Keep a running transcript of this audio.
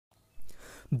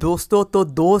दोस्तों तो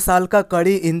 2 साल का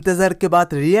कड़ी इंतज़ार के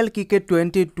बाद रियल क्रिकेट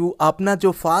 22 अपना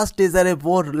जो फास्ट टीजर है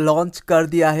वो लॉन्च कर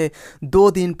दिया है 2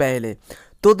 दिन पहले।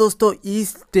 तो दोस्तों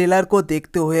इस ट्रेलर को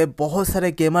देखते हुए बहुत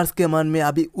सारे गेमर्स के मन में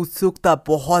अभी उत्सुकता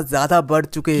बहुत ज़्यादा बढ़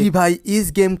चुके हैं कि भाई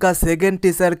इस गेम का सेकंड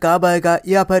टीजर कब आएगा,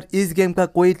 या फिर इस गेम का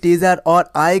कोई टीजर और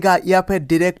आएगा या फिर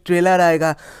डायरेक्ट ट्रेलर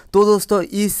आएगा। तो दोस्तों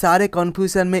इस सारे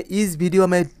कन्फ्यूजन में इस वीडियो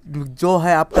में जो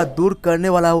है आपका दूर करने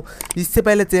वाला हूँ। इससे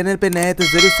पहले चैनल पे नए हैं तो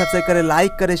जरूर सब्सक्राइब करें,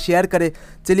 लाइक करें, शेयर करें।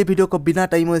 चलिए वीडियो को बिना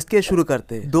टाइम वेस्ट के शुरू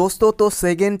करते हैं। दोस्तों तो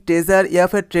सेकंड टीजर या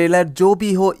फिर ट्रेलर जो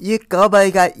भी हो ये कब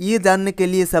आएगा ये जानने के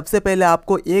लिए सबसे पहले आपको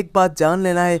एक बात जान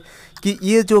लेना है कि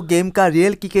ये जो गेम का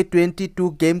रियल क्रिकेट 22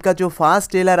 गेम का जो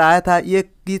फास्ट ट्रेलर आया था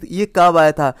ये कब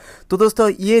आया था। तो दोस्तों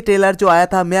ये ट्रेलर जो आया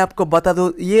था मैं आपको बता दूं,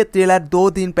 ये ट्रेलर 2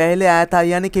 दिन पहले आया था,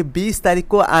 यानी कि 20 तारीख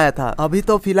को आया था। अभी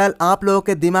तो फिलहाल आप लोगों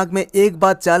के दिमाग में एक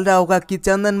बात चल रहा होगा कि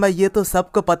चंदन भाई ये तो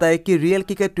सबको पता है कि रियल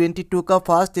क्रिकेट 22 का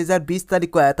फास्ट टीजर 20 तारीख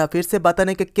को आया था, फिर से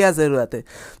बताने की क्या ज़रूरत है।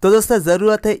 तो दोस्तों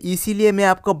ज़रूरत है, इसीलिए मैं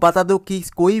आपको बता दूँ कि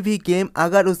कोई भी गेम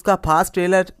अगर उसका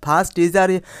फास्ट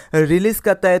टीजर रिलीज़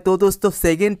करता है तो दोस्तों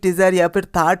सेकेंड टीजर या फिर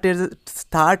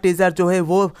थर्ड टीजर जो है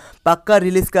वो पक्का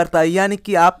रिलीज़ करता है। यानी कि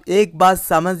आप एक बात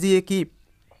समझिए कि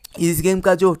इस गेम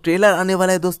का जो ट्रेलर आने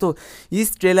वाला है दोस्तों,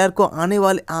 इस ट्रेलर को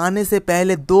आने से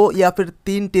पहले 2 या फिर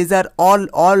 3 टीजर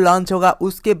और लॉन्च होगा।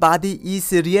 उसके बाद ही इस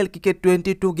रियल क्रिकेट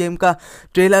 22 गेम का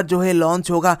ट्रेलर जो है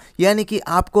लॉन्च होगा। यानी कि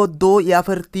आपको 2 या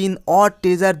फिर 3 और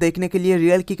टीजर देखने के लिए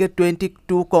रियल क्रिकेट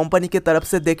 22 कंपनी की तरफ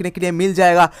से देखने के लिए मिल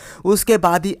जाएगा। उसके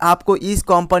बाद ही आपको इस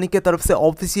कंपनी की तरफ से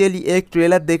ऑफिशियली एक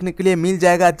ट्रेलर देखने के लिए मिल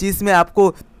जाएगा जिसमें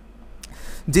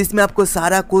आपको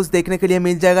सारा कुछ देखने के लिए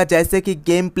मिल जाएगा, जैसे कि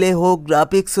गेम प्ले हो,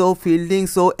 ग्राफिक्स हो,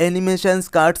 फील्डिंग्स हो, एनिमेशंस,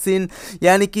 कार्ड सीन,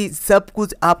 यानी कि सब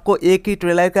कुछ आपको एक ही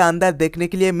ट्रेलर के अंदर देखने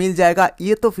के लिए मिल जाएगा।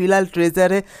 ये तो फिलहाल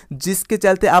ट्रेजर है जिसके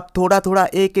चलते आप थोड़ा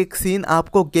एक सीन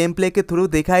आपको गेम प्ले के थ्रू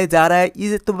दिखाया जा रहा है।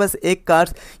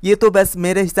 ये तो बस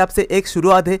मेरे हिसाब से एक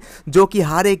शुरुआत है जो कि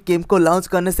हर एक गेम को लॉन्च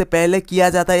करने से पहले किया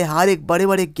जाता है। हर एक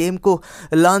बड़े गेम को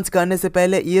लॉन्च करने से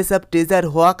पहले ये सब ट्रेजर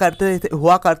हुआ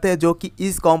करते हैं जो कि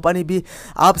इस कंपनी भी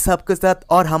आप सबके साथ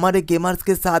और हमारे गेमर्स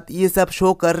के साथ ये सब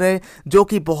शो कर रहे हैं, जो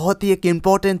कि बहुत ही एक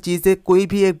इम्पॉर्टेंट चीज़ है कोई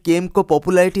भी एक गेम को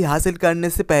पॉपुलैरिटी हासिल करने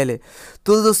से पहले।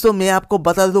 तो दोस्तों मैं आपको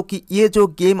बता दूं कि ये जो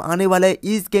गेम आने वाला है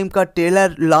इस गेम का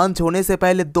ट्रेलर लॉन्च होने से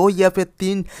पहले 2 या फिर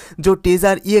 3 जो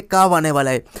टीजर ये कब आने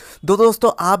वाला है। तो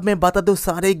दोस्तों आप मैं बता दूं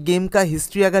सारे गेम का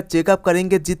हिस्ट्री अगर चेकअप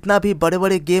करेंगे, जितना भी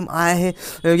बड़े गेम आए हैं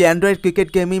एंड्रॉयड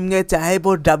क्रिकेट गेमिंग में, चाहे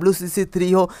वो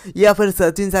WCC3 हो या फिर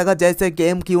सचिन सागर जैसे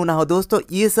गेम क्यों ना हो, दोस्तों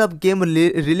ये सब गेम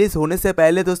रिलीज होने से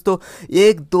पहले दोस्तों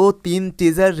 1, 2, 3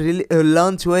 टीजर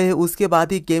लॉन्च हुए हैं, उसके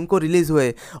बाद ही गेम को रिलीज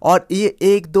हुए। और ये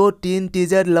 1, 2, 3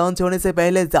 टीजर लॉन्च होने से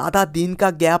पहले ज़्यादा दिन का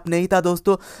गैप नहीं था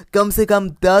दोस्तों, कम से कम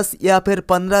 10 या फिर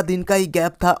 15 दिन का ही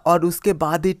गैप था और उसके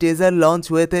बाद ही टीजर लॉन्च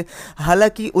हुए थे।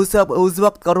 हालांकि उस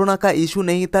वक्त कोरोना का इशू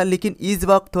नहीं था, लेकिन इस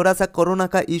वक्त थोड़ा सा कोरोना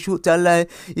का इशू चल रहा है।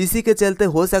 इसी के चलते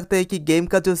हो सकता है कि गेम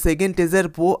का जो सेकेंड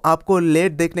टीजर वो आपको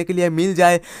लेट देखने के लिए मिल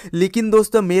जाए। लेकिन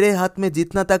दोस्तों मेरे हाथ में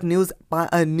जितना तक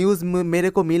न्यूज़ मेरे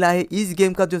को मिला है, इस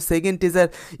गेम का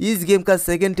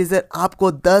सेकेंड टीजर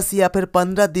आपको 10 या फिर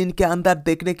 15 दिन के अंदर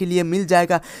देखने के लिए मिल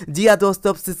जाएगा। जी हाँ दोस्तों,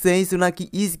 आपसे सही सुना कि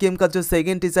इस गेम का जो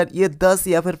सेकेंड टीजर ये 10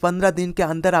 या फिर 15 दिन के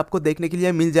अंदर आपको देखने के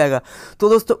लिए मिल जाएगा। तो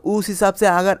दोस्तों उस हिसाब से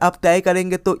अगर आप तय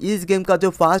करेंगे तो इस गेम का जो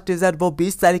फास्ट टीजर वो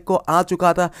 20 तारीख को आ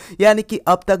चुका था, यानी कि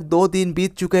अब तक 2 दिन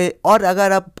बीत चुके हैं। और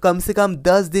अगर आप कम से कम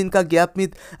 10 दिन का गैप में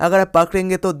अगर आप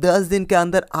पकड़ेंगे तो 10 दिन के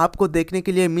अंदर आपको देखने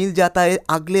के लिए मिल जाता है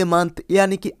अगले मंथ,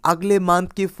 यानी कि अगले मंथ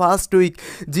की फर्स्ट वीक।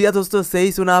 जी हाँ दोस्तों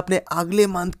सही सुना आपने, अगले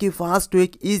मंथ की फर्स्ट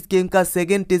वीक इस गेम का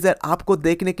सेकेंड टीजर आपको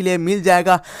देखने के लिए मिल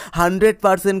जाएगा।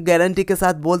 100% गारंटी के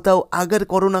साथ बोलता हूँ, अगर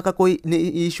कोरोना का कोई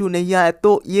इशू नहीं आया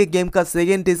तो ये गेम का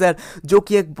सेकेंड टीजर, जो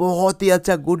कि एक बहुत ही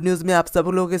अच्छा गुड न्यूज़ मैं आप सब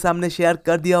लोगों के सामने शेयर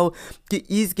कर दिया हूँ कि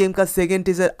इस गेम का सेकेंड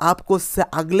टीजर आपको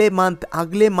अगले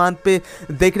मंथ पे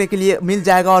देखने के लिए मिल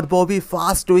जाएगा, और वो भी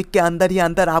फर्स्ट वीक के अंदर ही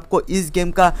अंदर आपको इस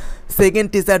गेम का सेकेंड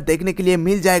टीजर देखने के लिए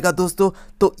मिल जाएगा दोस्तों।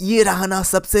 तो ये रहा ना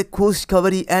सबसे खुश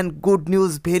खबरी and good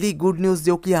news, very good news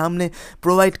जो कि हमने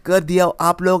प्रोवाइड कर दिया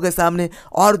आप लोगों के सामने।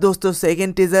 और दोस्तों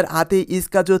सेकेंड टीजर आते ही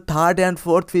इसका जो थर्ड एंड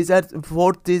फोर्थ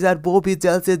टीजर वो भी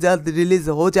जल्द से जल्द रिलीज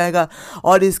हो जाएगा।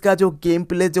 और इसका जो गेम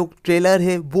प्ले जो ट्रेलर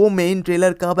है वो मेन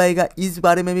ट्रेलर कब आएगा इस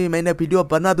बारे में भी मैंने वीडियो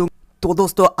बना दूंगा। तो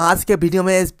दोस्तों आज के वीडियो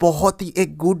में बहुत ही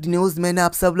एक गुड न्यूज़ मैंने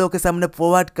आप सब लोगों के सामने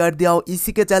प्रोवाइड कर दिया हो।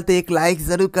 इसी के चलते एक लाइक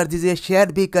ज़रूर कर दीजिए,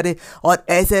 शेयर भी करें, और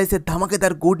ऐसे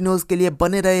धमाकेदार गुड न्यूज़ के लिए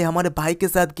बने रहे हमारे भाई के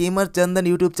साथ, गेमर चंदन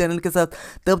यूट्यूब चैनल के साथ।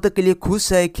 तब तक के लिए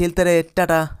खुश रहे, खेलते रहे,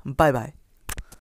 टाटा बाय बाय।